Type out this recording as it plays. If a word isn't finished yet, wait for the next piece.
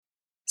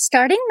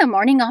Starting the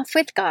morning off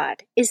with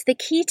God is the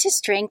key to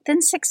strength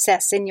and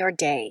success in your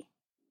day.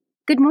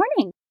 Good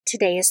morning.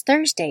 Today is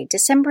Thursday,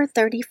 December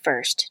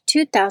 31st,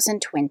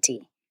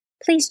 2020.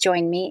 Please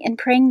join me in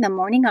praying the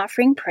morning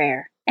offering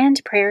prayer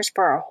and prayers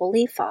for our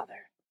Holy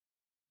Father.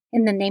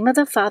 In the name of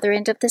the Father,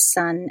 and of the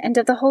Son, and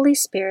of the Holy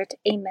Spirit,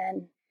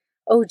 Amen.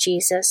 O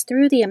Jesus,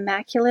 through the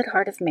Immaculate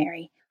Heart of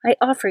Mary, I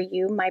offer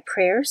you my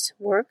prayers,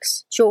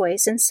 works,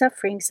 joys, and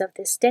sufferings of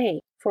this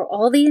day for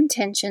all the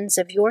intentions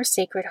of your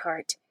Sacred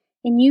Heart,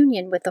 in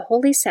union with the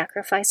holy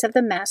sacrifice of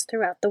the Mass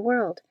throughout the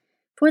world,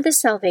 for the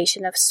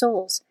salvation of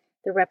souls,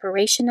 the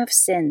reparation of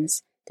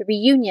sins, the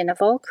reunion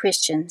of all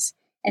Christians,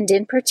 and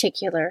in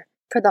particular,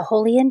 for the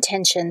holy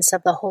intentions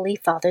of the Holy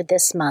Father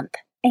this month.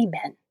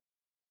 Amen.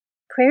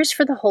 Prayers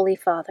for the Holy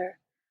Father.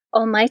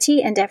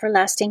 Almighty and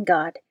everlasting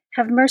God,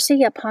 have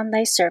mercy upon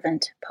thy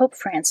servant, Pope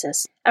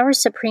Francis, our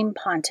Supreme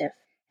Pontiff,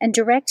 and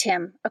direct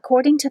him,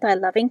 according to thy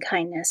loving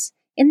kindness,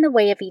 in the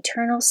way of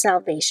eternal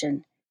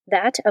salvation,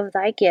 that of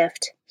thy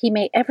gift he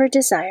may ever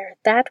desire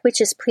that which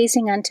is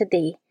pleasing unto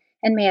thee,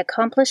 and may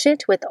accomplish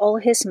it with all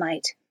his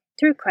might.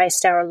 Through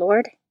Christ our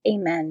Lord.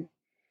 Amen.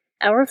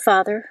 Our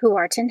Father, who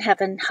art in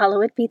heaven,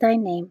 hallowed be thy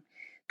name.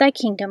 Thy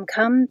kingdom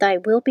come, thy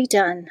will be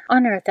done,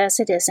 on earth as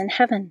it is in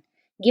heaven.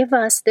 Give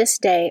us this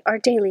day our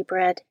daily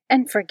bread,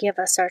 and forgive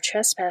us our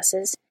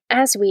trespasses,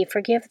 as we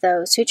forgive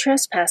those who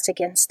trespass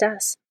against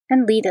us.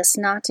 And lead us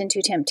not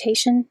into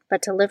temptation,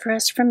 but deliver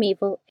us from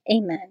evil.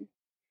 Amen.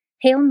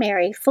 Hail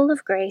Mary, full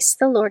of grace,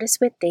 the Lord is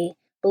with thee.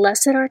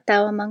 Blessed art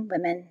thou among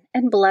women,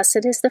 and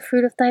blessed is the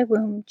fruit of thy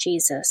womb,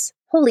 Jesus.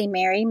 Holy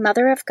Mary,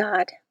 Mother of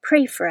God,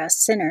 pray for us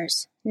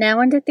sinners, now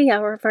and at the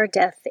hour of our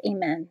death.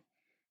 Amen.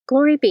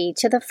 Glory be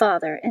to the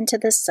Father, and to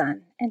the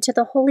Son, and to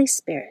the Holy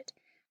Spirit,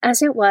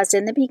 as it was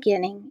in the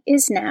beginning,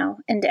 is now,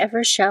 and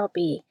ever shall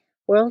be,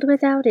 world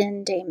without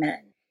end.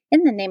 Amen.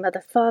 In the name of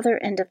the Father,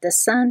 and of the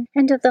Son,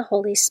 and of the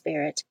Holy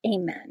Spirit.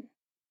 Amen.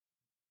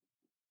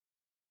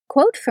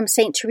 Quote from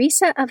St.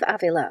 Teresa of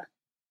Avila.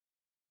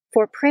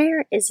 For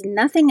prayer is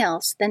nothing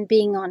else than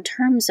being on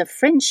terms of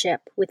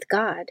friendship with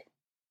God.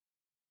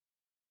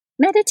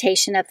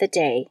 Meditation of the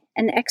Day,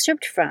 an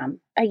excerpt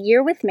from A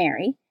Year with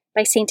Mary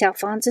by St.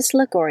 Alphonsus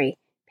Liguori,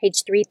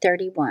 page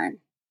 331.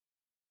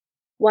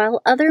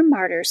 While other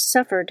martyrs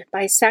suffered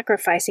by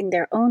sacrificing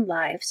their own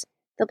lives,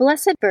 the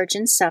Blessed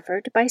Virgin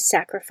suffered by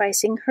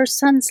sacrificing her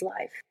Son's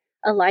life,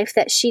 a life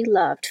that she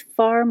loved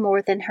far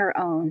more than her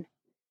own.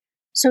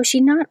 So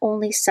she not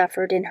only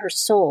suffered in her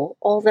soul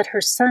all that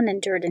her Son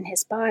endured in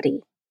his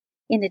body.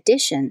 In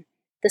addition,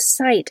 the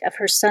sight of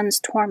her Son's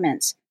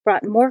torments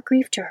brought more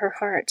grief to her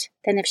heart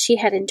than if she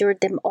had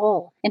endured them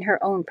all in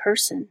her own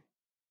person.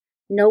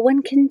 No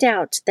one can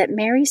doubt that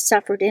Mary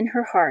suffered in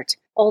her heart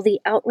all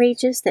the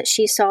outrages that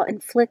she saw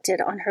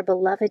inflicted on her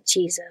beloved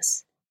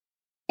Jesus.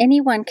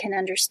 Anyone can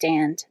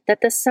understand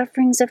that the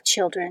sufferings of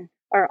children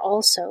are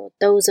also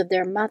those of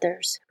their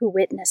mothers who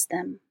witnessed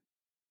them.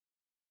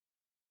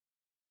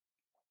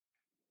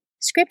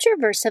 Scripture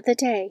verse of the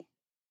day.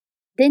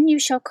 Then you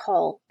shall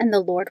call, and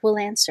the Lord will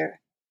answer.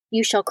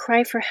 You shall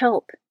cry for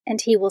help, and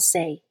he will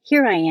say,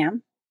 Here I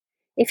am.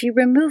 If you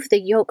remove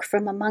the yoke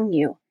from among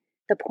you,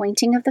 the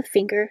pointing of the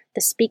finger,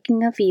 the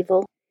speaking of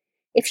evil,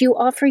 if you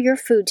offer your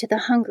food to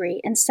the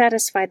hungry and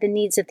satisfy the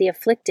needs of the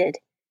afflicted,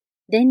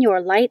 then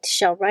your light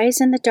shall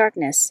rise in the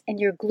darkness, and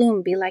your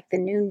gloom be like the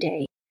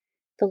noonday.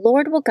 The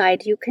Lord will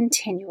guide you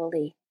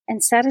continually,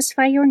 and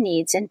satisfy your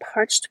needs in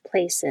parched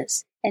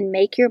places, and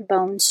make your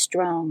bones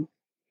strong.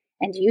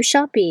 And you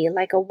shall be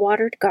like a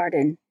watered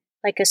garden,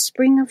 like a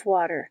spring of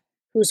water,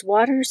 whose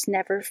waters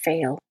never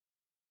fail.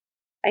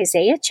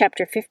 Isaiah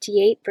chapter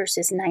 58,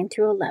 verses 9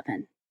 through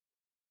 11.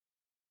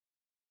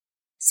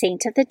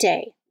 Saint of the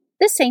Day.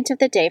 The saint of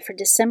the day for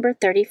December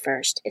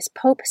 31st is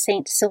Pope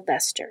Saint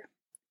Sylvester.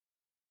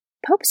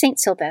 Pope Saint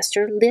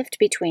Sylvester lived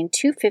between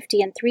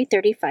 250 and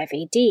 335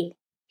 AD.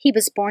 He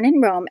was born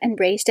in Rome and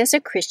raised as a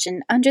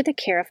Christian under the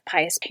care of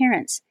pious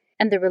parents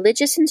and the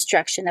religious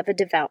instruction of a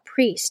devout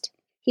priest.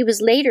 He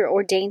was later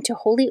ordained to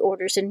holy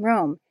orders in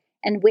Rome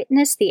and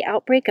witnessed the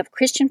outbreak of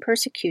Christian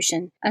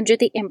persecution under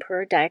the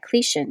Emperor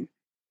Diocletian.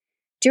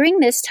 During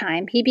this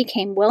time, he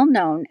became well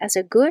known as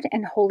a good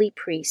and holy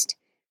priest,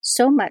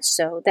 so much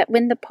so that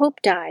when the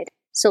Pope died,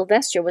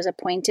 Sylvester was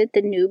appointed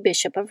the new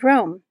Bishop of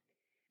Rome.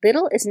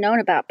 Little is known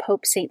about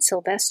Pope St.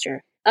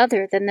 Sylvester,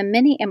 other than the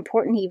many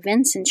important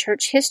events in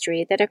church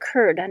history that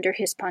occurred under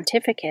his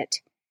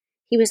pontificate.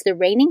 He was the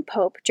reigning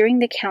pope during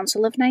the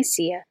Council of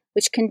Nicaea,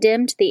 which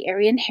condemned the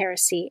Arian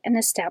heresy and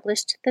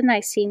established the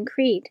Nicene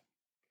Creed.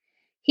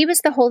 He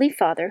was the Holy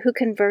Father who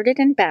converted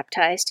and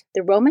baptized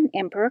the Roman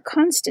Emperor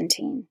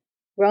Constantine.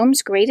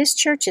 Rome's greatest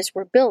churches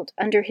were built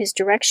under his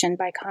direction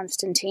by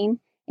Constantine,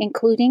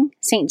 including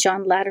St.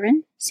 John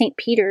Lateran, St.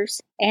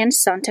 Peter's, and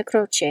Santa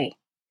Croce.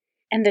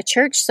 And the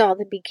Church saw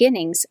the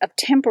beginnings of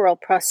temporal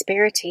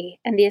prosperity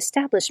and the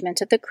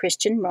establishment of the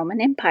Christian Roman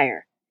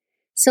Empire.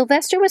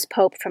 Sylvester was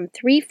pope from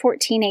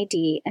 314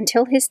 AD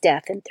until his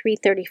death in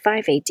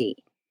 335 AD.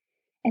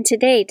 And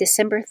today,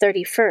 December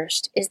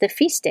 31st, is the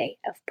feast day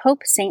of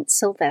Pope Saint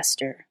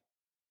Sylvester.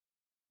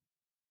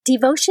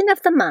 Devotion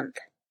of the month.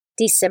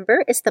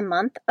 December is the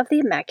month of the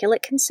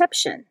Immaculate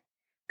Conception.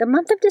 The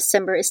month of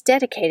December is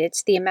dedicated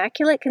to the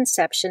Immaculate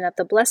Conception of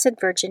the Blessed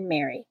Virgin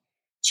Mary,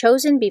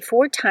 chosen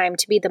before time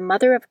to be the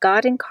Mother of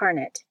God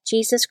incarnate,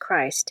 Jesus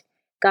Christ.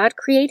 God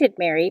created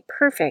Mary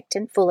perfect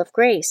and full of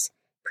grace,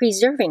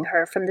 preserving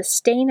her from the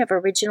stain of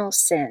original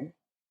sin.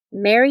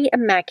 Mary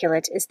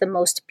Immaculate is the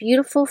most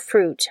beautiful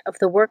fruit of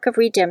the work of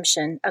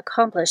redemption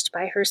accomplished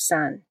by her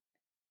Son,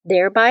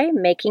 thereby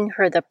making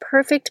her the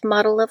perfect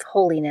model of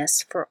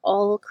holiness for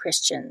all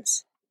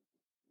Christians.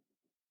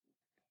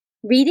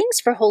 Readings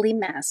for Holy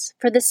Mass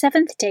for the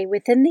seventh day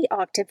within the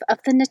octave of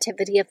the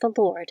Nativity of the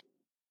Lord.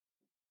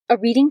 A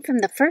reading from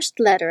the first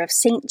letter of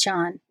St.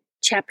 John,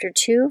 chapter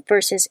 2,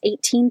 verses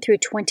 18 through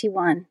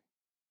 21.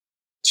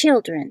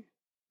 Children,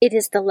 it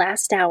is the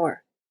last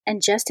hour,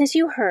 and just as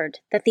you heard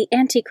that the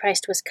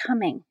Antichrist was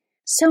coming,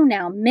 so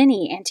now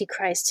many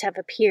Antichrists have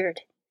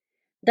appeared.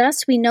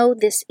 Thus we know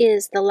this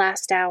is the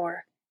last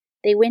hour.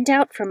 They went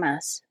out from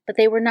us, but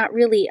they were not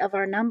really of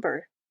our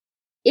number.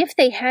 If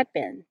they had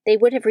been, they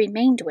would have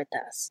remained with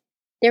us.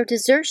 Their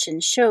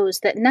desertion shows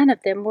that none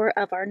of them were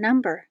of our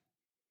number.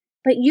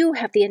 But you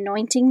have the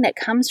anointing that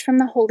comes from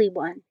the Holy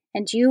One,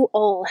 and you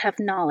all have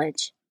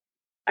knowledge.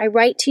 I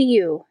write to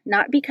you,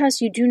 not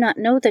because you do not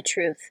know the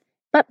truth,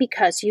 but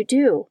because you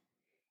do,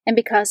 and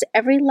because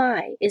every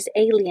lie is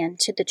alien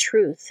to the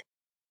truth.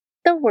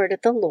 The Word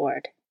of the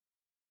Lord.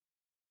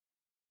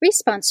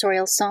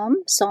 Responsorial Psalm,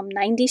 Psalm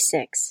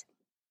 96.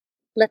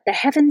 Let the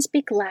heavens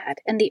be glad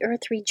and the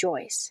earth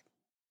rejoice.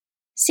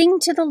 Sing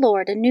to the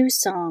Lord a new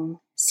song.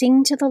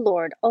 Sing to the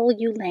Lord, all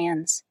you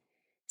lands.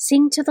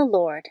 Sing to the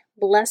Lord,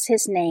 bless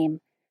his name.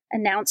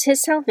 Announce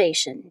his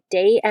salvation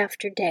day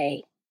after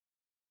day.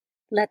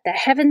 Let the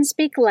heavens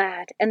be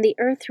glad and the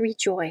earth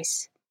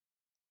rejoice.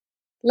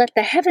 Let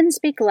the heavens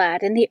be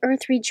glad and the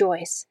earth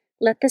rejoice.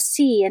 Let the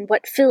sea and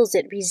what fills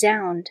it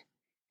resound.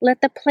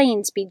 Let the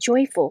plains be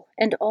joyful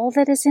and all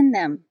that is in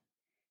them.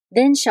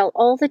 Then shall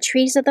all the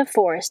trees of the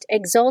forest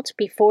exult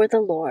before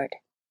the Lord.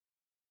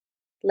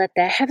 Let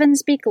the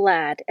heavens be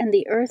glad and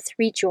the earth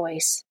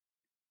rejoice.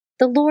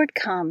 The Lord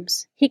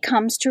comes, he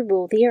comes to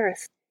rule the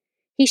earth.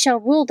 He shall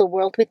rule the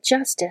world with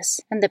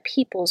justice and the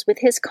peoples with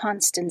his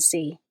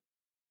constancy.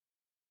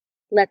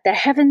 Let the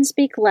heavens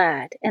be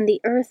glad and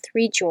the earth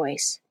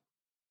rejoice.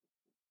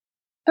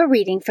 A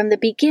reading from the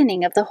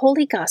beginning of the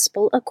Holy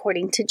Gospel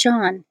according to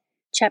John,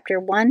 chapter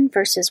 1,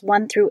 verses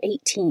 1 through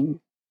 18.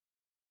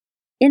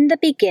 In the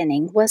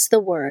beginning was the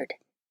Word,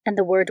 and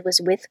the Word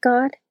was with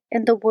God,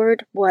 and the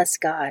Word was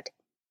God.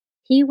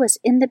 He was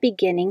in the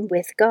beginning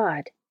with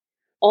God.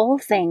 All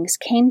things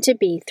came to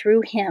be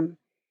through him,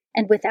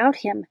 and without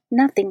him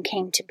nothing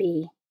came to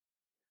be.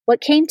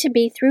 What came to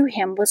be through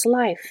him was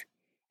life,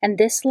 and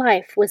this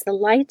life was the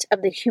light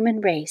of the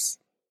human race.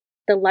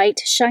 The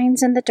light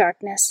shines in the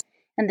darkness,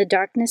 and the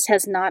darkness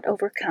has not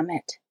overcome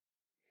it.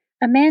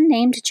 A man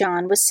named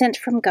John was sent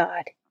from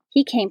God.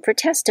 He came for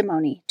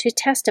testimony, to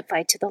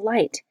testify to the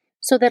light,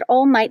 so that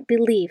all might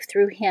believe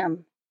through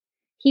him.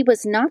 He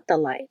was not the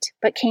light,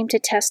 but came to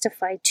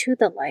testify to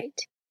the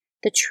light.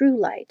 The true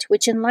light,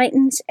 which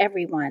enlightens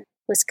everyone,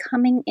 was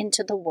coming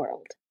into the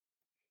world.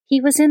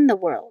 He was in the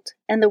world,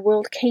 and the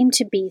world came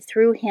to be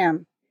through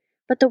him,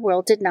 but the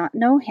world did not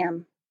know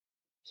him.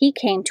 He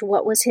came to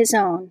what was his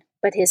own,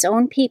 but his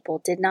own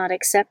people did not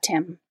accept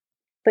him.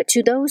 But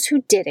to those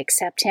who did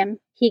accept him,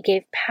 he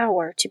gave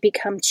power to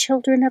become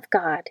children of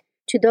God,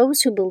 to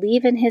those who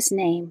believe in his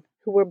name,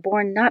 who were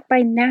born not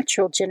by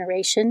natural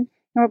generation,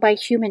 nor by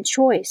human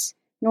choice,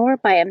 nor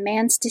by a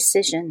man's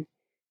decision,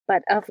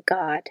 but of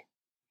God.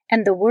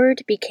 And the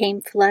Word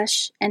became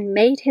flesh and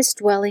made his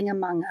dwelling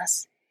among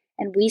us,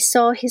 and we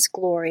saw his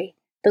glory,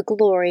 the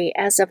glory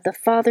as of the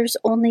Father's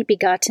only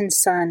begotten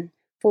Son,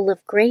 full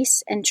of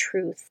grace and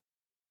truth.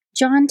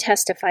 John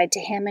testified to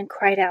him and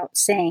cried out,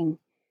 saying,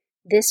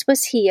 This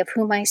was he of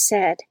whom I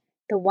said,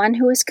 The one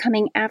who is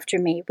coming after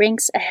me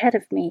ranks ahead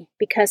of me,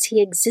 because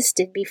he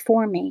existed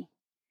before me.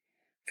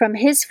 From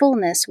his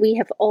fullness we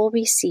have all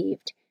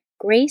received,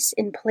 grace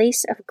in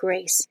place of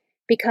grace,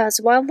 because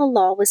while the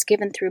law was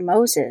given through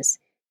Moses,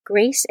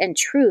 grace and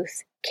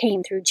truth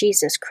came through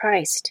Jesus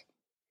Christ.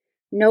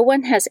 No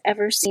one has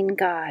ever seen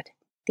God.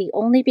 The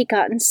only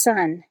begotten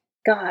Son,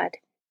 God,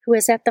 who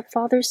is at the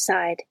Father's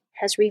side,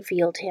 has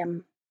revealed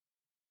him.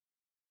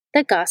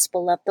 The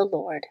Gospel of the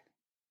Lord.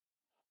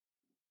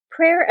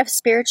 Prayer of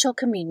Spiritual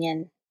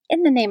Communion.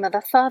 In the name of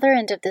the Father,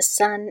 and of the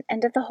Son,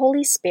 and of the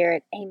Holy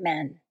Spirit.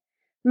 Amen.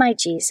 My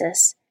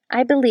Jesus,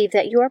 I believe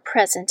that you are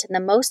present in the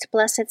most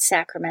blessed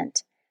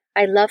sacrament.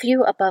 I love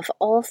you above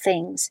all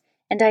things,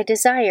 and I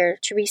desire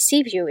to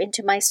receive you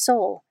into my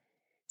soul.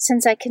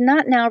 Since I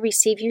cannot now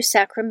receive you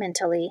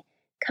sacramentally,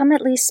 come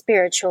at least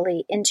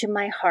spiritually into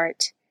my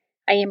heart.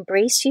 I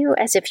embrace you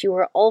as if you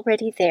were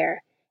already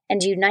there,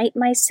 and unite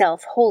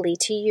myself wholly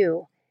to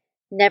you.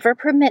 Never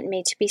permit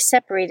me to be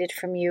separated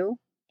from you.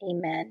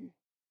 Amen.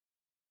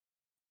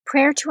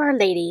 Prayer to Our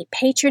Lady,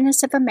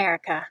 Patroness of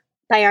America,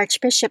 by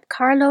Archbishop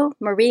Carlo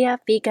Maria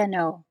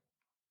Vigano.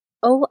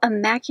 O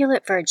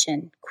Immaculate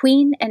Virgin,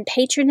 Queen and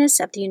Patroness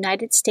of the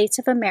United States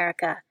of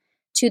America,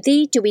 to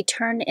Thee do we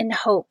turn in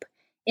hope,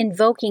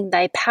 invoking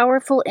Thy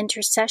powerful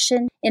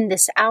intercession in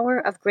this hour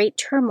of great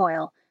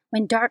turmoil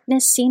when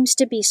darkness seems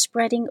to be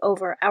spreading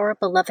over our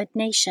beloved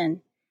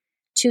nation.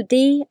 To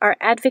Thee, our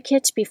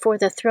Advocate before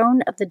the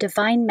throne of the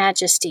Divine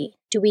Majesty,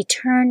 do we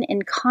turn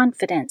in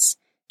confidence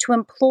to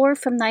implore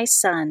from Thy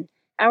Son,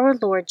 our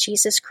Lord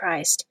Jesus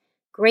Christ,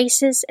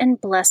 graces and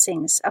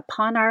blessings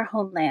upon our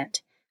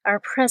homeland, our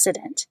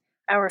President,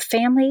 our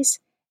families,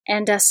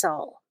 and us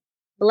all.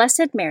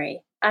 Blessed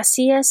Mary,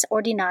 Acies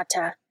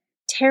Ordinata,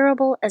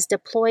 terrible as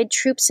deployed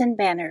troops and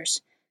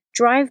banners,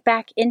 drive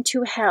back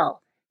into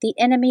hell the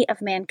enemy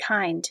of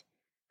mankind,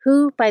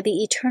 who, by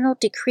the eternal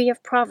decree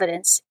of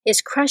providence,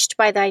 is crushed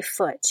by Thy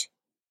foot.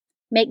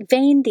 Make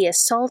vain the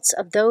assaults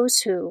of those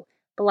who,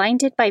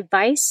 blinded by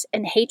vice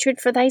and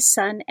hatred for Thy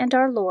Son and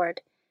our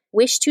Lord,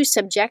 wish to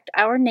subject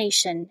our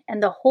nation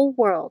and the whole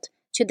world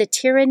to the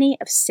tyranny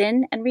of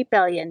sin and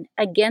rebellion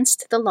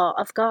against the law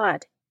of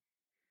God.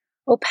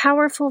 O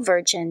powerful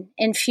Virgin,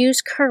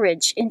 infuse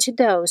courage into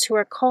those who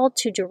are called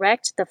to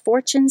direct the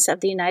fortunes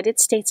of the United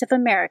States of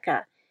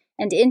America,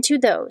 and into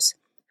those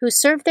who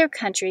serve their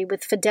country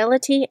with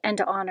fidelity and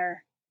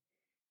honor.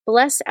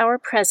 Bless our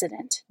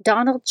President,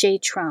 Donald J.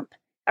 Trump,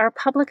 our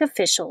public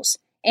officials,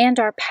 and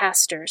our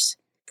pastors,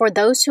 for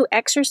those who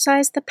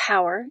exercise the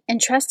power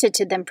entrusted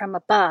to them from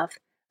above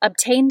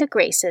obtain the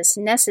graces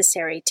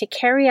necessary to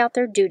carry out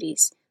their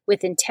duties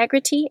with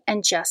integrity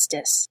and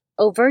justice.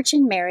 O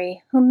Virgin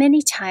Mary, who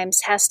many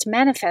times hast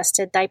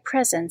manifested Thy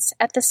presence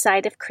at the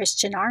side of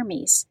Christian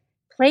armies,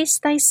 place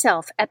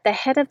Thyself at the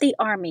head of the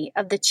army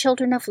of the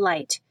children of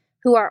light,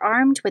 who are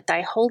armed with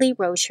Thy holy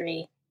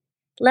rosary.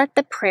 Let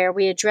the prayer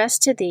we address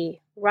to Thee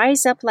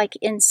rise up like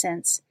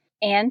incense,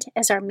 and,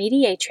 as our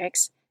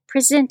mediatrix,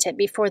 present it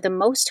before the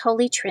Most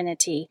Holy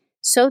Trinity,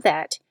 so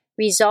that,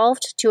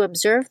 resolved to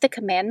observe the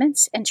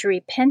commandments and to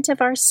repent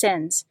of our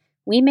sins,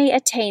 we may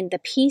attain the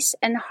peace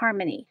and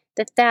harmony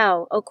that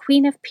Thou, O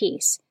Queen of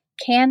Peace,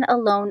 can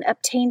alone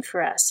obtain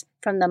for us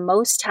from the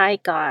Most High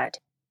God.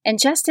 And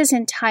just as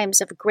in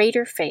times of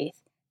greater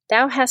faith,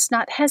 Thou hast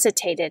not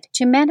hesitated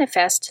to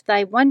manifest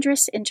Thy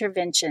wondrous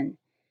intervention,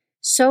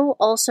 so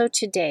also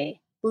today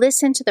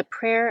listen to the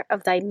prayer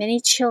of Thy many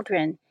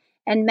children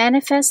and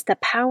manifest the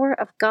power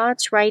of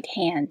God's right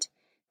hand,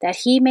 that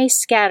He may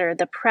scatter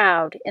the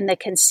proud in the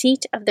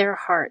conceit of their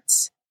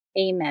hearts.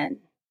 Amen.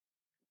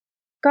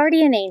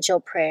 Guardian Angel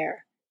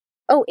Prayer.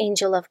 O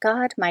Angel of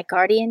God, my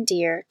guardian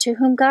dear, to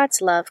whom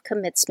God's love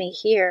commits me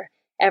here,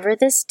 ever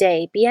this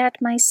day be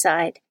at my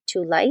side,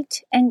 to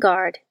light and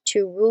guard,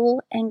 to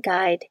rule and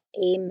guide.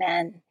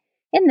 Amen.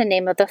 In the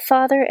name of the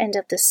Father, and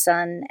of the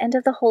Son, and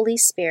of the Holy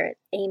Spirit.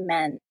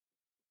 Amen.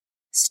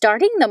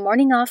 Starting the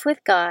morning off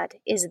with God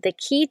is the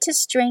key to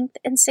strength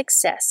and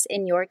success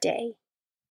in your day.